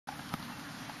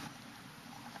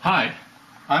Hi,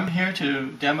 I'm here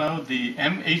to demo the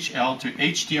MHL to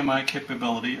HDMI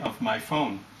capability of my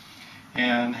phone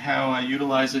and how I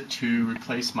utilize it to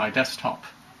replace my desktop.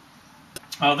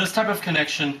 This type of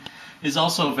connection is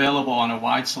also available on a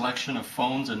wide selection of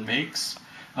phones and makes.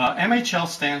 MHL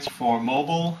stands for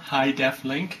Mobile High Def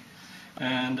Link,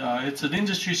 and it's an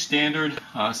industry standard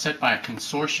set by a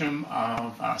consortium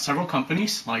of several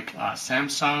companies like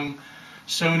Samsung,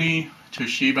 Sony,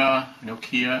 Toshiba,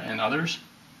 Nokia, and others.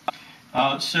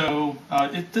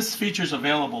 This feature is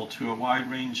available to a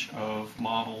wide range of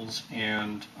models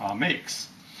and makes.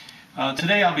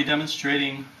 Today I'll be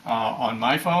demonstrating on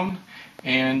my phone,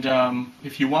 and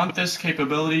if you want this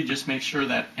capability, just make sure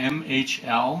that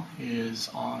MHL is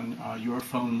on your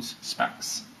phone's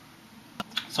specs.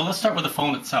 So let's start with the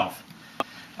phone itself.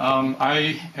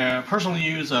 I personally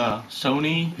use a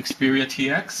Sony Xperia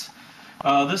TX.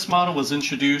 This model was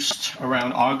introduced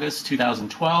around August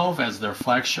 2012 as their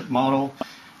flagship model.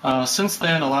 Since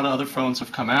then, a lot of other phones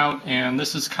have come out, and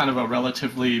this is kind of a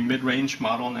relatively mid-range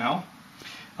model now.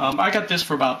 I got this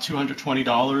for about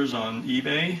 $220 on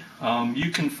eBay.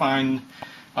 You can find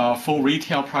full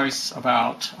retail price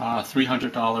about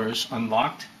 $300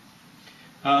 unlocked.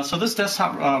 So this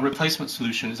desktop replacement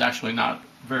solution is actually not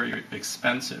very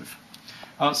expensive.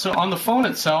 So on the phone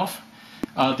itself,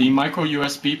 the micro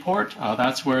USB port,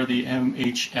 that's where the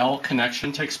MHL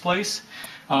connection takes place.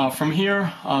 From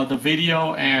here, the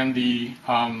video and the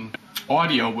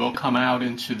audio will come out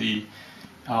into the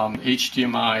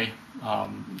HDMI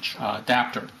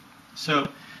adapter. So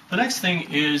the next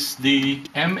thing is the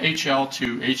MHL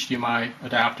to HDMI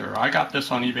adapter. I got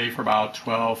this on eBay for about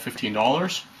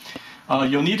 $12–15.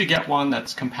 You'll need to get one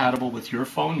that's compatible with your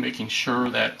phone, making sure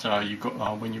that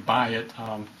when you buy it,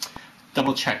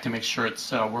 double check to make sure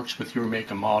it works with your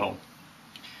make and model.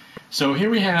 So here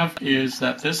we have is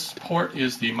that this port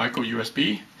is the micro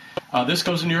USB. This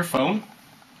goes into your phone,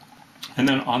 and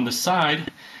then on the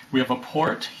side we have a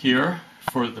port here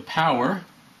for the power,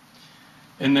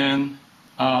 and then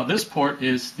this port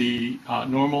is the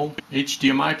normal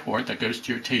HDMI port that goes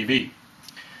to your TV.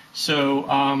 So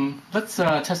let's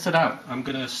test it out. I'm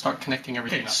going to start connecting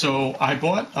everything up. So I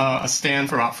bought a stand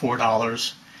for about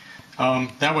 $4.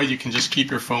 That way you can just keep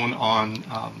your phone on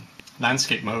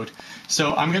landscape mode.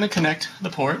 So I'm going to connect the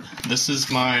port. This is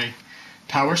my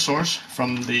power source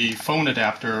from the phone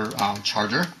adapter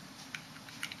charger.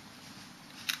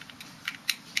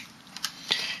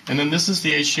 And then this is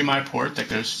the HDMI port that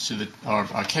goes to the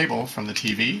cable from the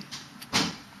TV.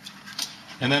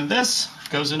 And then this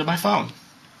goes into my phone.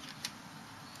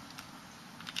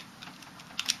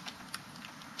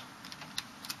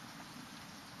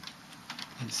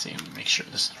 Let's see, make sure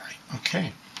this is right.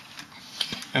 Okay.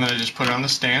 And then I just put it on the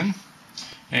stand.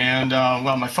 And,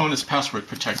 well, my phone is password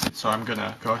protected, so I'm going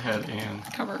to go ahead and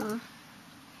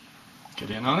get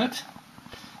in on it.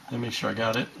 Let me make sure I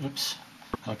got it. Oops.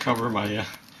 I'll cover my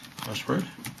password.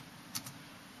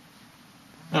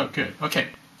 Oh, good. Okay.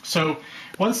 So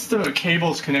once the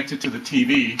cable is connected to the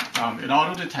TV, it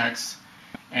auto-detects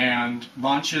and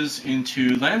launches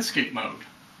into landscape mode.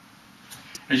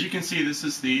 As you can see, this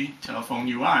is the telephone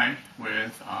UI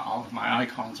with all of my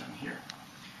icons on here.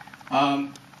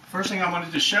 First thing I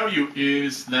wanted to show you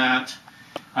is that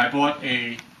I bought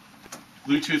a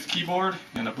Bluetooth keyboard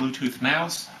and a Bluetooth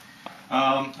mouse.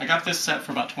 I got this set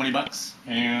for about 20 bucks,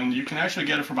 and you can actually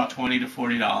get it for about $20 to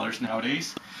 $40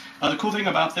 nowadays. The cool thing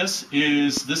about this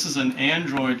is an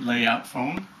Android layout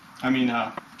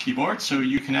keyboard, so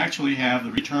you can actually have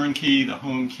the return key, the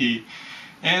home key,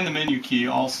 and the menu key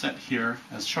all set here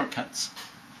as shortcuts.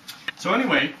 So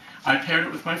anyway, I paired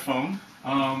it with my phone.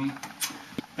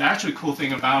 The actually cool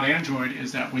thing about Android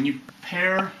is that when you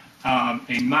pair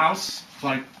a mouse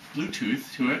like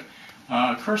Bluetooth to it,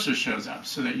 a cursor shows up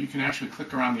so that you can actually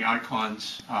click around the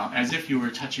icons as if you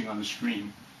were touching on the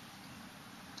screen.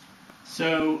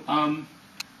 So,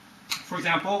 for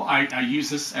example, I use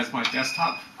this as my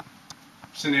desktop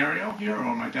scenario here,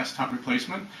 or my desktop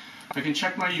replacement. I can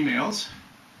check my emails.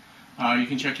 You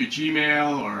can check your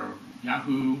Gmail or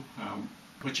Yahoo,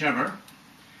 whichever.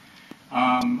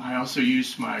 I also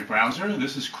use my browser.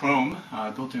 This is Chrome,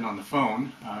 built in on the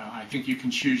phone. I think you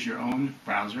can choose your own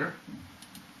browser.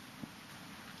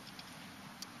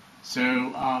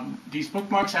 So these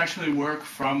bookmarks actually work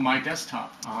from my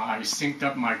desktop. I synced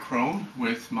up my Chrome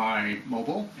with my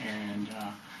mobile, and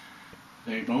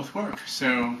they both work. So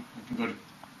I can go to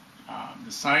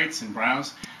the sites and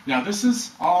browse. Now this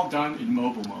is all done in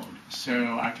mobile mode,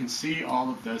 so I can see all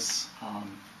of this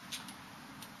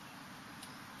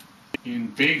in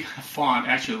big font,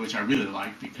 actually, which I really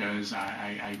like because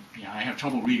I have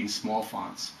trouble reading small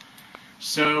fonts.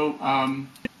 So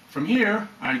From here,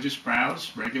 I just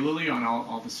browse regularly on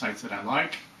all the sites that I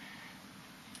like.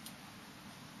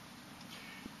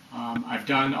 I've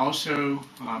done also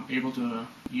able to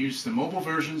use the mobile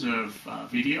versions of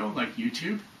video like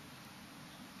YouTube.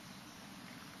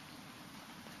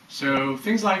 So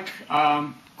things like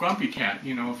Grumpy Cat,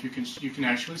 if you can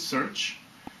actually search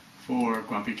for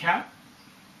Grumpy Cat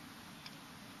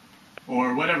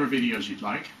or whatever videos you'd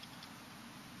like.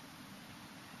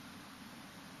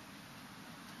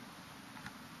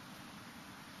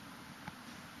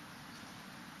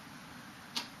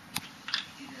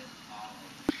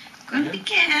 Grumpy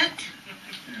Cat.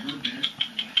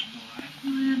 What are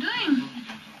you doing?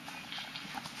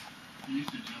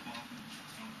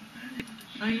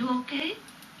 Are you okay?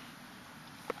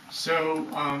 So,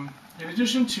 in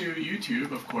addition to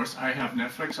YouTube, of course, I have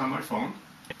Netflix on my phone.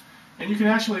 And you can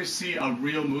actually see a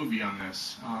real movie on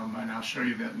this, and I'll show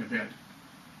you that in a bit.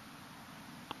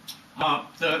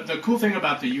 The cool thing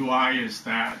about the UI is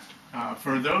that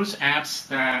for those apps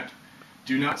that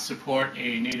do not support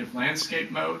a native landscape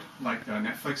mode, like the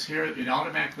Netflix here, it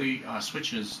automatically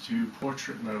switches to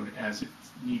portrait mode as it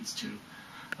needs to.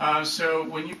 So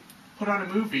when you put on a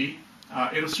movie,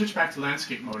 it'll switch back to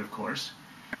landscape mode, of course,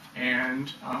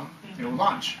 and it'll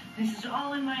launch. This is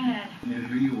all in my head. And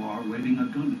here you are waving a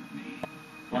gun at me,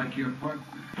 like your partner.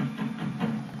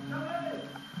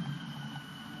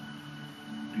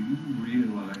 Do you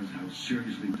realize how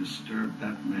seriously disturbed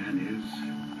that man is?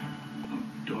 How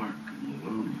dark and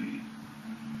lonely.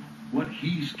 What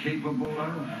he's capable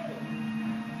of?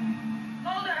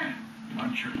 Hold her!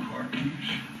 Watch your car keys.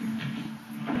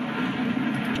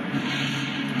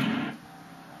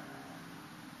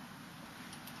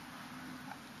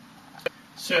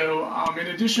 So in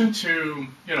addition to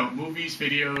movies,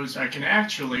 videos, I can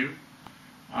actually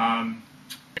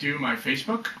do my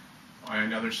Facebook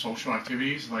and other social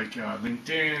activities like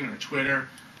LinkedIn or Twitter.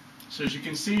 So as you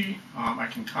can see, I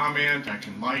can comment, I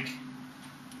can like,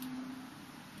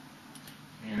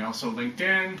 and also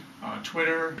LinkedIn,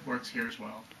 Twitter works here as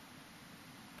well.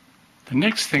 The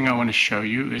next thing I want to show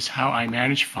you is how I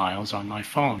manage files on my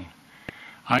phone.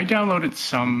 I downloaded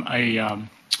a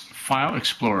File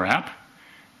Explorer app.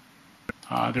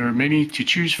 There are many to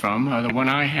choose from. The one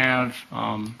I have,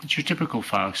 it's your typical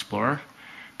File Explorer.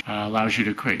 Allows you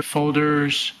to create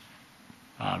folders,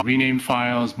 rename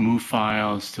files, move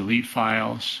files, delete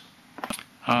files.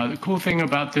 The cool thing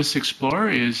about this Explorer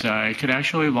is it could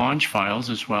actually launch files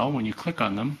as well when you click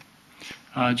on them.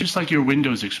 Just like your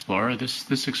Windows Explorer,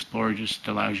 this Explorer just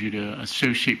allows you to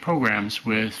associate programs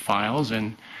with files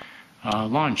and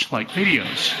launch like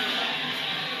videos.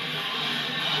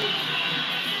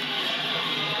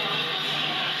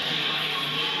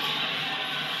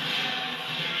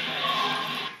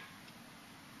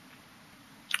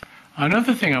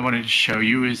 Another thing I wanted to show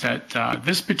you is that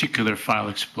this particular File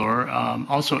Explorer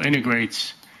also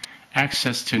integrates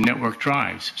access to network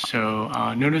drives. So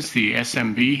notice the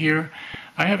SMB here.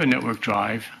 I have a network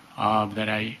drive that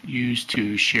I use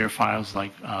to share files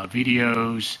like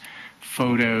videos,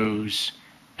 photos,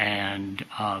 and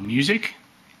music.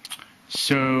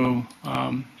 So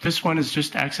this one is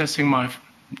just accessing my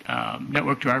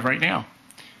network drive right now.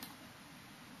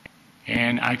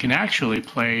 And I can actually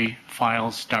play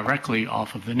files directly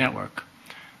off of the network,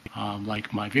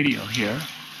 like my video here.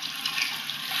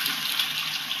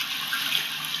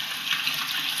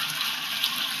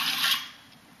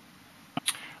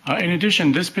 In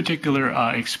addition, this particular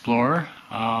Explorer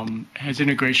has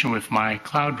integration with my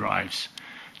cloud drives.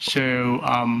 So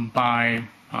by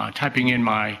typing in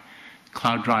my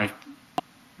cloud drive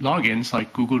logins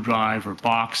like Google Drive or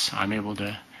Box, I'm able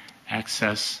to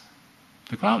access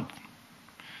the cloud.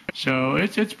 So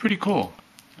it's pretty cool.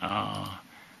 The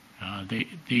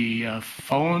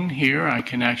phone here, I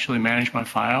can actually manage my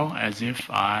file as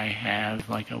if I have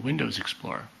like a Windows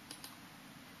Explorer.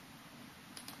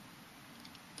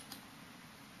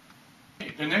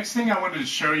 The next thing I wanted to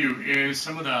show you is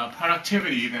some of the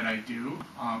productivity that I do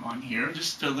on here.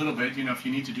 Just a little bit, if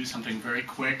you need to do something very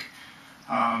quick.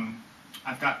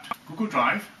 I've got Google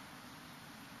Drive.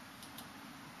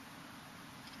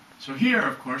 So here,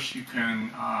 of course, you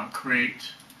can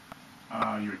create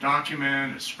your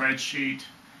document, a spreadsheet.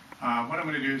 What I'm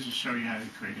going to do is just show you how to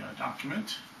create a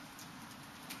document.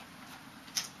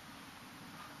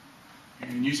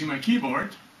 And using my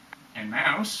keyboard and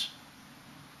mouse,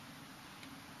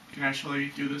 you can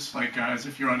actually do this like as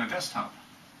if you're on a desktop.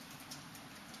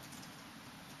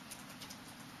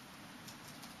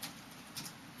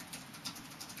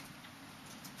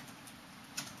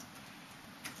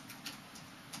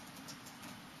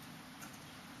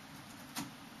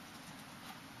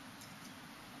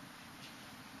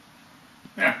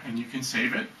 There, and you can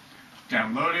save it,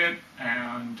 download it,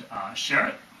 and share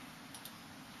it.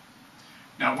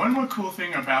 Now, one more cool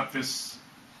thing about this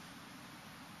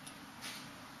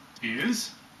is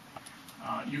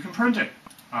you can print it.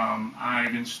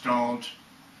 I've installed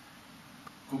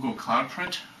Google Cloud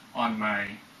Print on my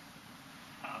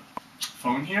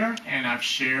phone here, and I've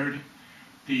shared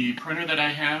the printer that I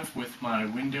have with my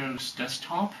Windows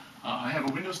desktop. I have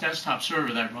a Windows desktop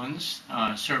server that runs,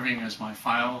 serving as my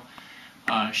file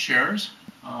shares,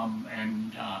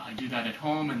 and I do that at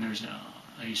home, and there's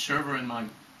a server in my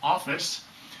office,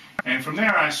 and from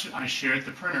there I shared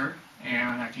the printer,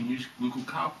 and I can use Google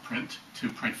Cloud Print to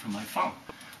print from my phone.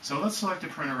 So let's select the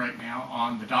printer right now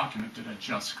on the document that I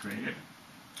just created.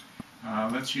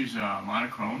 Let's use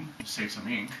monochrome to save some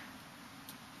ink.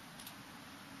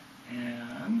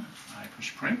 And I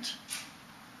push print.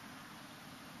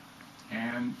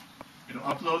 And it'll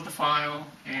upload the file,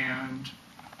 and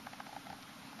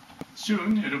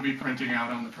soon it'll be printing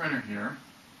out on the printer here.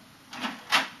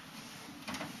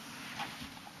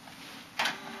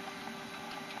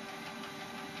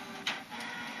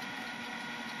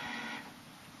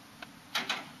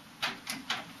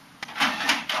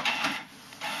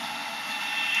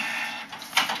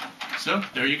 So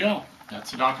there you go.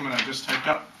 That's the document I just typed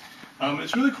up.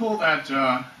 It's really cool that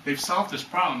they've solved this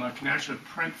problem. I can actually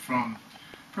print from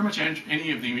pretty much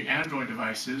any of the Android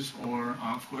devices, or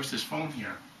of course this phone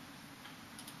here.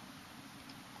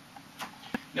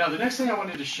 Now the next thing I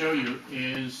wanted to show you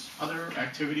is other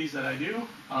activities that I do,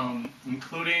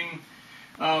 including,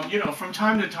 from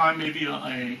time to time maybe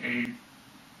a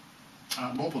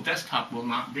mobile desktop will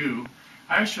not do.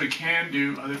 I actually can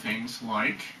do other things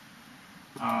like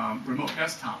remote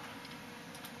desktop.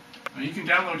 You can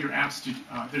download your apps to,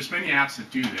 there's many apps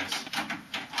that do this.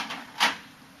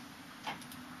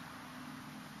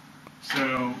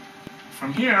 So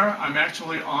from here, I'm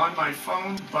actually on my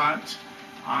phone, but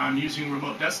I'm using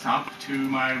remote desktop to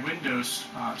my Windows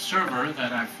server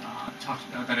that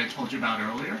that I told you about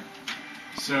earlier.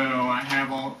 So I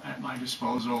have all at my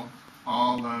disposal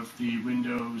all of the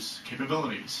Windows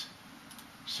capabilities.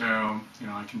 So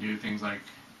I can do things like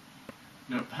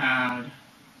Notepad,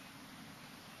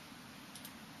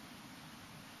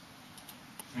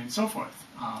 and so forth.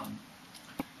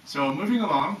 So moving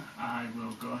along, I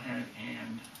will go ahead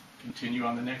and continue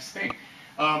on the next thing.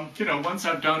 Once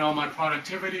I've done all my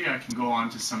productivity, I can go on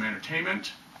to some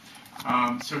entertainment.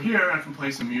 So here I can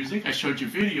play some music. I showed you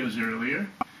videos earlier.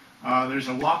 There's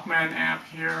a Walkman app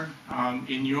here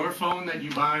in your phone that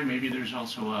you buy. Maybe there's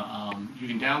also you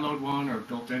can download one or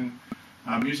built-in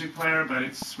music player, but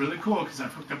it's really cool because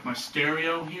I've hooked up my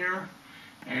stereo here,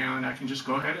 and I can just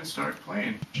go ahead and start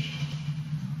playing.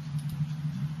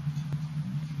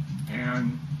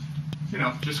 And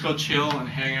just go chill and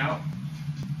hang out.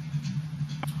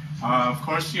 Of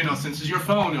course, since it's your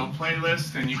phone, it'll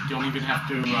playlist, and you don't even have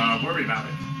to worry about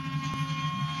it.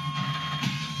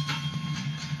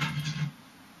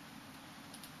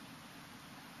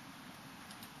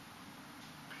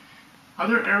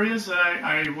 Other areas that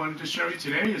I wanted to show you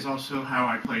today is also how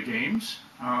I play games.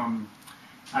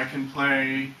 I can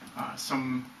play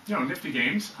some nifty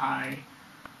games. I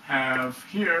have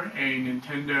here a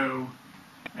Nintendo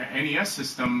NES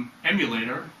system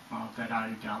emulator that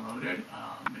I downloaded.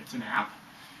 It's an app.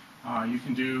 You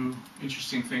can do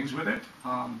interesting things with it,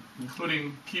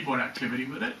 including keyboard activity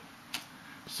with it.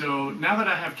 So now that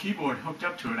I have keyboard hooked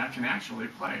up to it, I can actually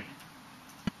play.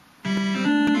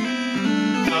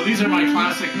 So these are my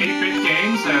classic 8-bit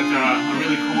games that are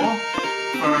really cool.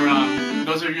 For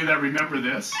those of you that remember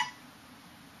this.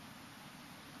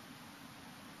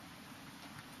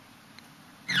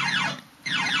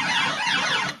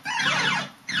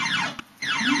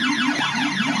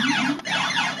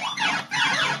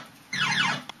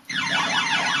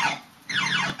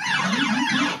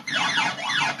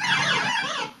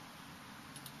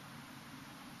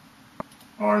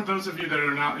 Or those of you that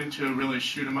are not into really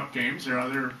shoot 'em up games, there are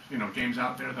other games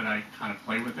out there that I kind of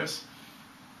play with this.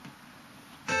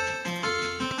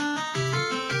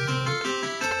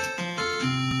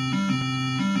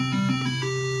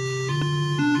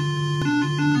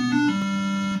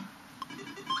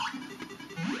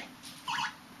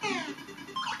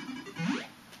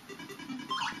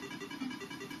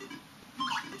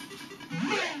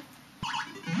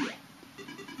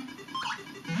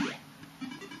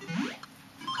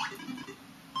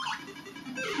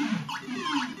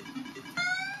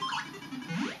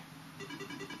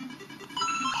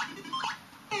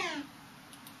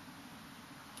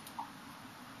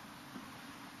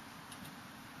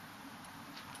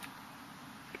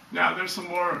 Now there's some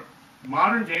more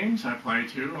modern games I play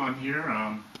too on here.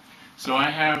 So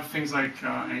I have things like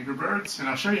Angry Birds, and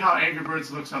I'll show you how Angry Birds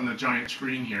looks on the giant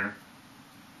screen here.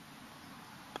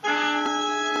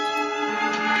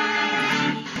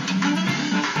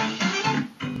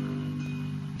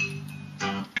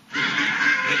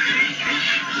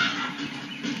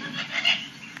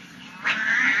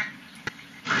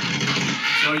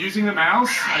 So using the mouse,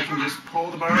 I can just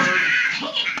pull the bird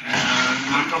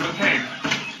and knock over the pig.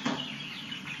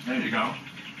 There you go.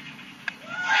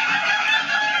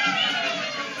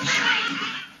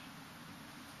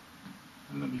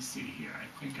 And let me see here. I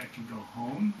think I can go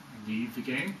home and leave the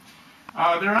game.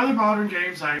 There are other modern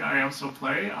games I also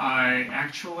play. I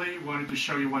actually wanted to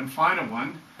show you one final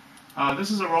one.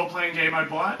 This is a role-playing game I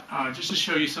bought just to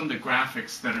show you some of the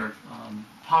graphics that are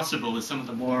possible with some of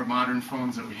the more modern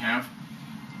phones that we have.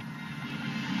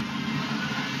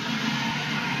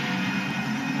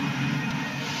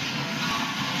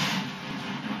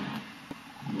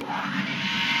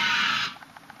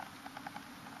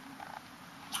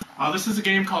 This is a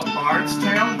game called Bard's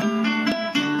Tale.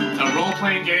 It's a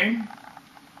role-playing game.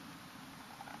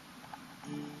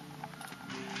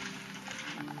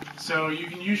 So you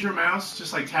can use your mouse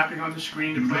just like tapping on the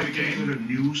screen to play the game. Is it a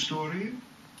new story?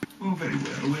 Oh, very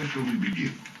well. Where shall we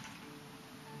begin?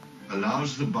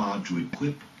 Allows the bard to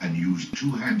equip and use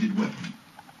two-handed weapon.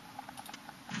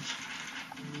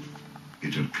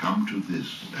 It had come to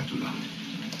this at last.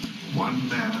 One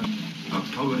man, a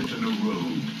poet in a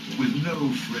robe, with no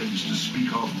friends to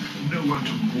speak of, no one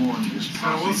to mourn his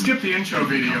passing. So we'll skip the intro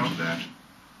video. Ah,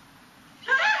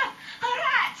 a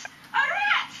rat! A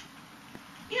rat!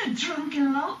 You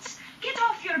drunken lots! Get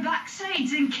off your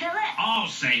backsides and kill it! I'll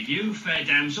save you, fair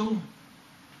damsel.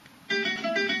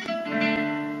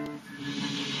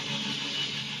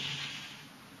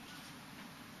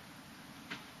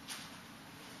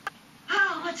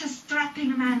 Ah, what a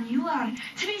strapping man you are!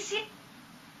 To be seen.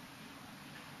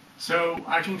 So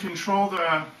I can control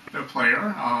the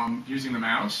player using the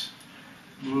mouse,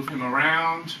 move him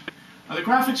around. The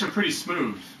graphics are pretty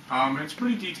smooth. It's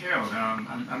pretty detailed.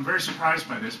 I'm very surprised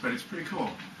by this, but it's pretty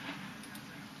cool.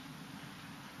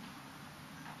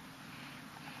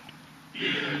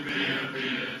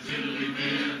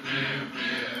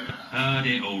 Heard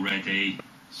it already.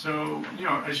 So, you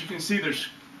know, as you can see, there's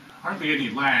hardly any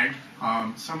lag.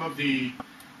 Some of the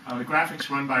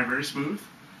graphics run by very smooth.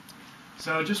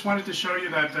 So just wanted to show you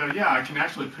that, yeah, I can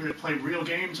actually play real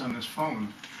games on this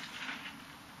phone.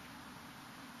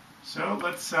 So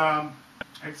let's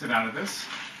exit out of this.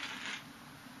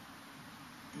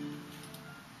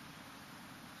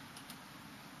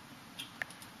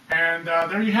 And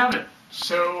there you have it.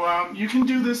 So you can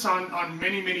do this on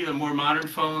many of the more modern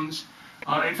phones.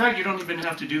 In fact, you don't even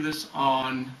have to do this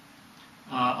on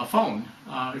a phone.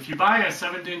 If you buy a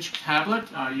 7-inch tablet,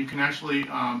 you can actually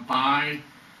buy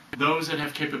those that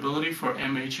have capability for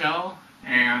MHL,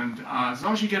 and as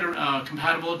long as you get a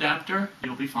compatible adapter,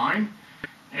 you'll be fine.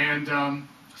 And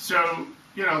so,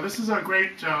 you know, this is a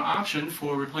great option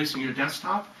for replacing your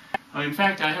desktop. In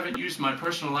fact, I haven't used my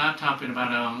personal laptop in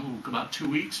about 2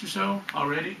 weeks or so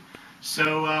already.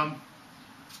 So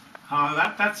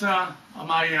that's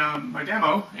my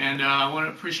demo, and I want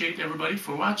to appreciate everybody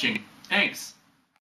for watching. Thanks.